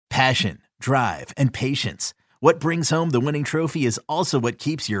Passion, drive, and patience. What brings home the winning trophy is also what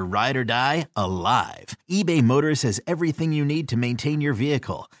keeps your ride or die alive. eBay Motors has everything you need to maintain your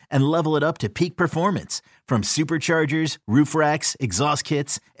vehicle and level it up to peak performance, from superchargers, roof racks, exhaust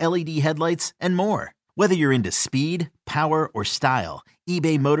kits, LED headlights, and more. Whether you're into speed, power, or style,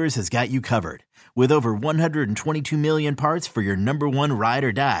 eBay Motors has got you covered. With over 122 million parts for your number one ride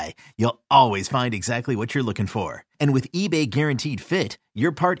or die, you'll always find exactly what you're looking for. And with eBay Guaranteed Fit,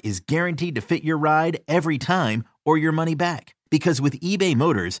 your part is guaranteed to fit your ride every time or your money back. Because with eBay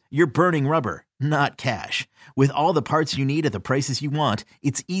Motors, you're burning rubber, not cash. With all the parts you need at the prices you want,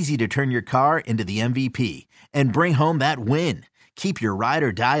 it's easy to turn your car into the MVP and bring home that win. Keep your ride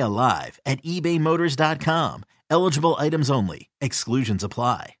or die alive at ebaymotors.com. Eligible items only. Exclusions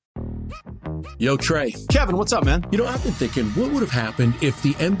apply. Yo, Trey. Kevin, what's up, man? You know, I've been thinking, what would have happened if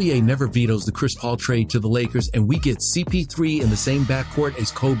the NBA never vetoes the Chris Paul trade to the Lakers and we get CP3 in the same backcourt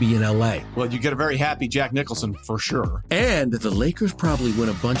as Kobe in LA? Well, you get a very happy Jack Nicholson for sure. And the Lakers probably win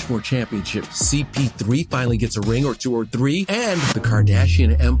a bunch more championships. CP3 finally gets a ring or two or three, and the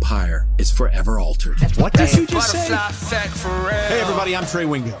Kardashian empire is forever altered. What did you just say? Hey, everybody, I'm Trey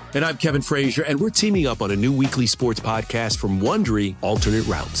Wingo. And I'm Kevin Frazier, and we're teaming up on a new weekly sports podcast from Wondery, Alternate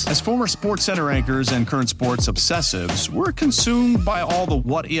Routes. As former Sports Center anchors and current sports obsessives, we're consumed by all the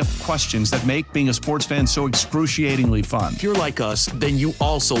what-if questions that make being a sports fan so excruciatingly fun. If you're like us, then you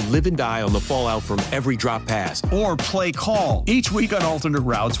also live and die on the fallout from every drop pass. Or play call. Each week on Alternate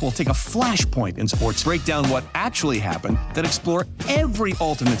Routes, we'll take a flashpoint in sports, break down what actually happened, then explore every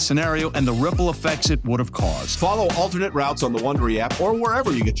alternate scenario and the ripple effects it would have caused. Follow Alternate Routes on the Wondery app or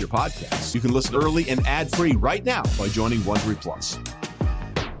wherever you get your podcasts. You can listen early and ad-free right now by joining Wondery Plus.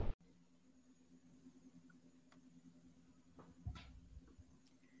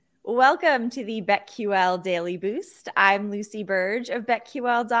 Welcome to the BetQL Daily Boost. I'm Lucy Burge of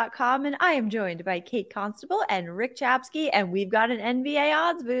BetQL.com, and I am joined by Kate Constable and Rick Chapsky, and we've got an NBA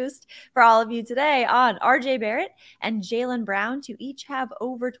odds boost for all of you today on RJ Barrett and Jaylen Brown to each have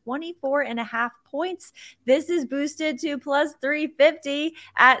over 24.5 points. This is boosted to plus 350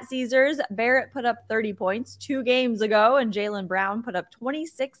 at Caesars. Barrett put up 30 points 2 games ago, and Jaylen Brown put up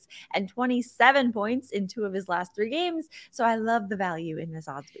 26 and 27 points in 2 of his last 3 games. So I love the value in this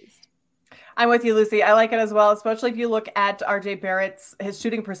odds boost. I'm with you, Lucy. I like it as well, especially if you look at RJ Barrett's his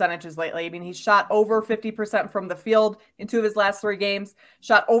shooting percentages lately. I mean, he's shot over 50% from the field in 2 of his last 3 games,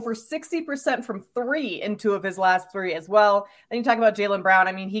 shot over 60% from 3 in 2 of his last 3 as well. Then you talk about Jaylen Brown.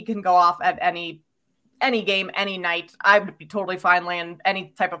 I mean, he can go off at any game, any night. I would be totally fine laying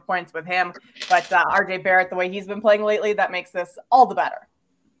any type of points with him. But RJ Barrett, the way he's been playing lately, that makes this all the better.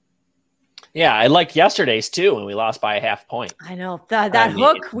 Yeah, I liked yesterday's too when we lost by a half point. I know that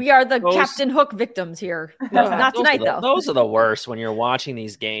hook. We are the Captain Hook victims here. Not tonight, though. Those are the worst when you're watching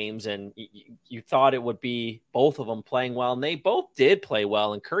these games and you thought it would be both of them playing well, and they both did play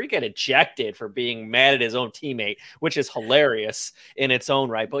well. And Curry got ejected for being mad at his own teammate, which is hilarious in its own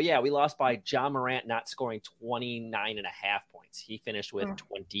right. But yeah, we lost by John Morant not scoring 29.5 points. He finished with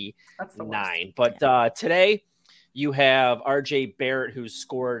 29. But today, you have RJ Barrett, who's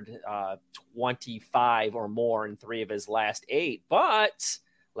scored 25 or more in 3 of his last 8. But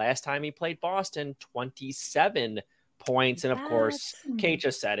last time he played Boston, 27 points. And, of course, Kate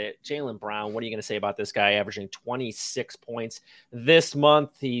just said it. Jaylen Brown, what are you going to say about this guy averaging 26 points this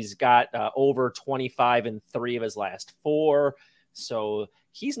month? He's got over 25 in 3 of his last 4. So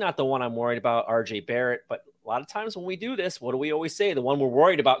he's not the one I'm worried about, RJ Barrett. But a lot of times when we do this, what do we always say? The one we're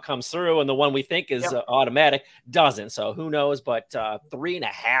worried about comes through, and the one we think is automatic doesn't. So who knows? But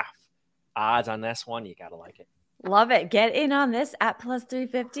 3.5 odds on this one. You got to like it. Love it. Get in on this at plus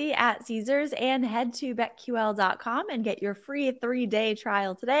 350 at Caesars, and head to BetQL.com and get your free 3-day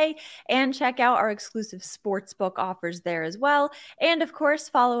trial today, and check out our exclusive sportsbook offers there as well. And of course,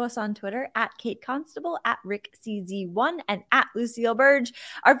 follow us on Twitter at Kate Constable, at RickCZ1, and at Lucille Burge.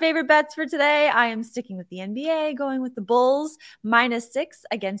 Our favorite bets for today, I am sticking with the NBA, going with the Bulls -6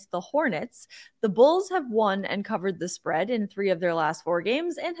 against the Hornets. The Bulls have won and covered the spread in 3 of their last 4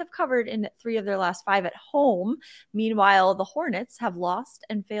 games and have covered in 3 of their last 5 at home. Meanwhile, the Hornets have lost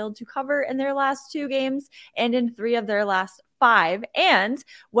and failed to cover in their last 2 games and in 3 of their last 5. And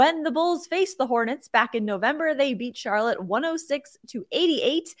when the Bulls faced the Hornets back in November, they beat Charlotte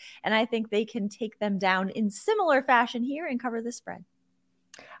 106-88. And I think they can take them down in similar fashion here and cover the spread.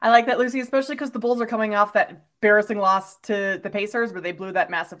 I like that, Lucy, especially because the Bulls are coming off that embarrassing loss to the Pacers where they blew that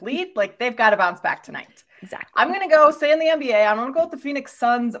massive lead. Like, they've got to bounce back tonight. Exactly. I'm going to stay in the NBA. I'm going to go with the Phoenix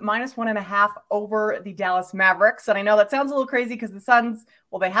Suns -1.5 over the Dallas Mavericks. And I know that sounds a little crazy because the Suns,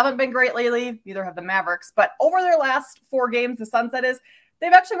 well, they haven't been great lately. Neither have the Mavericks. But over their last 4 games, the Suns, that is,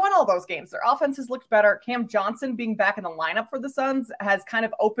 they've actually won all those games. Their offense has looked better. Cam Johnson being back in the lineup for the Suns has kind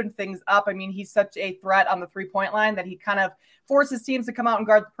of opened things up. I mean, he's such a threat on the 3-point line that he kind of forces teams to come out and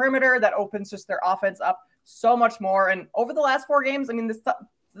guard the perimeter. That opens just their offense up so much more. And over the last 4 games, I mean,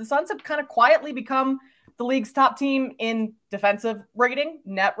 the Suns have kind of quietly become the league's top team in defensive rating,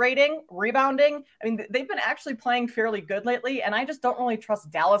 net rating, rebounding. I mean, they've been actually playing fairly good lately, and I just don't really trust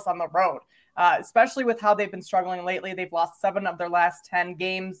Dallas on the road, especially with how they've been struggling lately. They've lost 7 of their last 10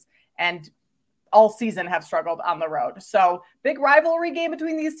 games, and all season have struggled on the road. So big rivalry game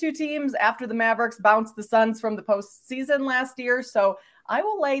between these two teams after the Mavericks bounced the Suns from the postseason last year. So I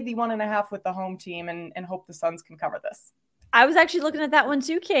will lay the 1.5 with the home team and hope the Suns can cover this. I was actually looking at that one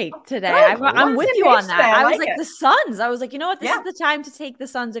too, Kate, today. I'm with you on that. I was like, the Suns. I was like, you know what? This is the time to take the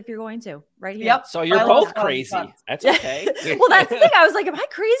Suns if you're going to, right here. Yep. So you're both crazy. That's okay. Well, that's the thing. I was like, am I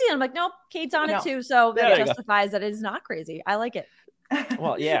crazy? And I'm like, nope, Kate's on it too. So that justifies that it is not crazy. I like it.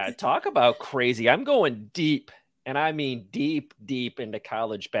 Well, yeah, talk about crazy. I'm going deep, and I mean deep, deep into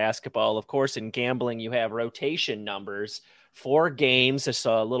college basketball. Of course, in gambling, you have rotation numbers. 4 games. It's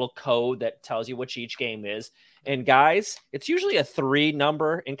a little code that tells you which each game is. And guys, it's usually a 3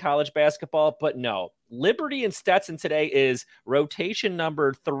 number in college basketball, but no. Liberty and Stetson today is rotation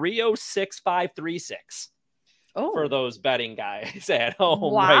number 306536. Oh, for those betting guys at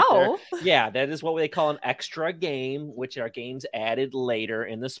home. Wow. Right there. Yeah, that is what they call an extra game, which are games added later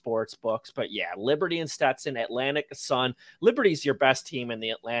in the sports books. But yeah, Liberty and Stetson, Atlantic Sun. Liberty's your best team in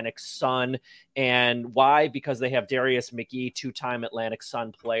the Atlantic Sun. And why? Because they have Darius McGee, 2-time Atlantic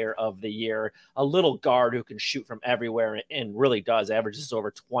Sun Player of the Year, a little guard who can shoot from everywhere and really does, averages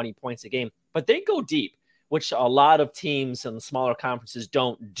over 20 points a game. But they go deep, which a lot of teams in the smaller conferences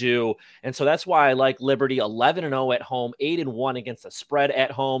don't do. And so that's why I like Liberty 11-0 at home, 8-1 against the spread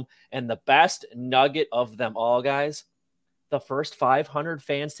at home. And the best nugget of them all, guys, the first 500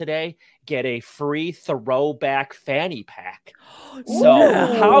 fans today get a free throwback fanny pack.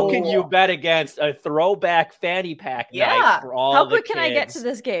 So how can you bet against a throwback fanny pack night for all how the quick kids? can I get to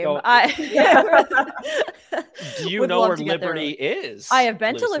this game? Do you know where Liberty is? I have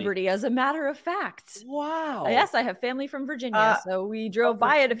been to Liberty, as a matter of fact. Wow. Yes, I have family from Virginia, so we drove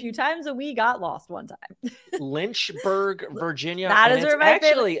by it a few times and we got lost one time. Lynchburg, Virginia. That is where my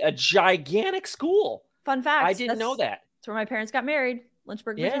actually a gigantic school. Fun fact. I didn't know that. That's where my parents got married.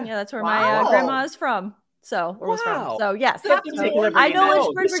 Lynchburg, Virginia. That's where my grandma is from. Was from. So yes, I know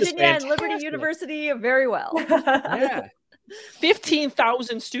Lynchburg, Virginia, and Liberty University very well. Yeah.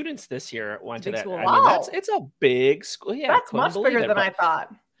 15,000 students this year went to that. School. I mean, it's a big school. Yeah, that's much bigger than I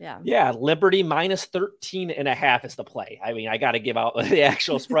thought. Yeah, Liberty minus 13.5 is the play. I mean, I got to give out the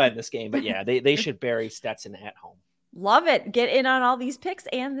actual spread in this game, but yeah, they should bury Stetson at home. Love it. Get in on all these picks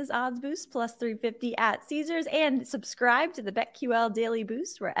and this odds boost plus 350 at Caesars, and subscribe to the BetQL Daily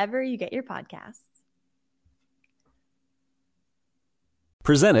Boost wherever you get your podcasts.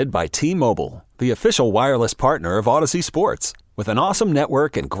 Presented by T-Mobile, the official wireless partner of Odyssey Sports. With an awesome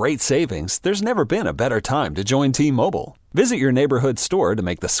network and great savings, there's never been a better time to join T-Mobile. Visit your neighborhood store to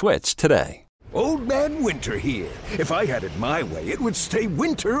make the switch today. Old Man Winter here. If I had it my way, it would stay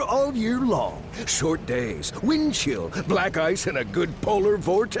winter all year long. Short days, wind chill, black ice, and a good polar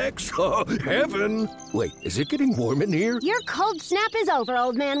vortex. Oh, heaven. Wait, is it getting warm in here? Your cold snap is over,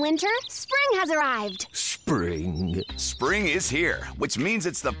 Old Man Winter. Spring has arrived. Spring. Spring is here, which means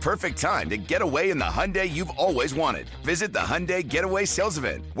it's the perfect time to get away in the Hyundai you've always wanted. Visit the Hyundai Getaway Sales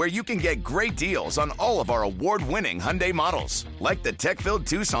Event, where you can get great deals on all of our award-winning Hyundai models, like the tech-filled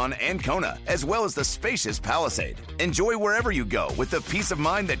Tucson and Kona, as well as the spacious Palisade. Enjoy wherever you go with the peace of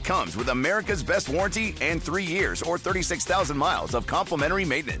mind that comes with America's best warranty and 3 years or 36,000 miles of complimentary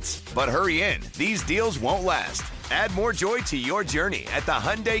maintenance. But hurry in, these deals won't last. Add more joy to your journey at the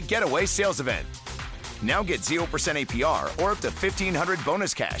Hyundai Getaway Sales Event. Now get 0% APR or up to $1,500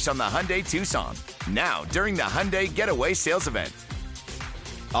 bonus cash on the Hyundai Tucson. Now, during the Hyundai Getaway Sales Event.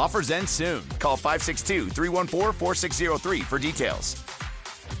 Offers end soon. Call 562-314-4603 for details.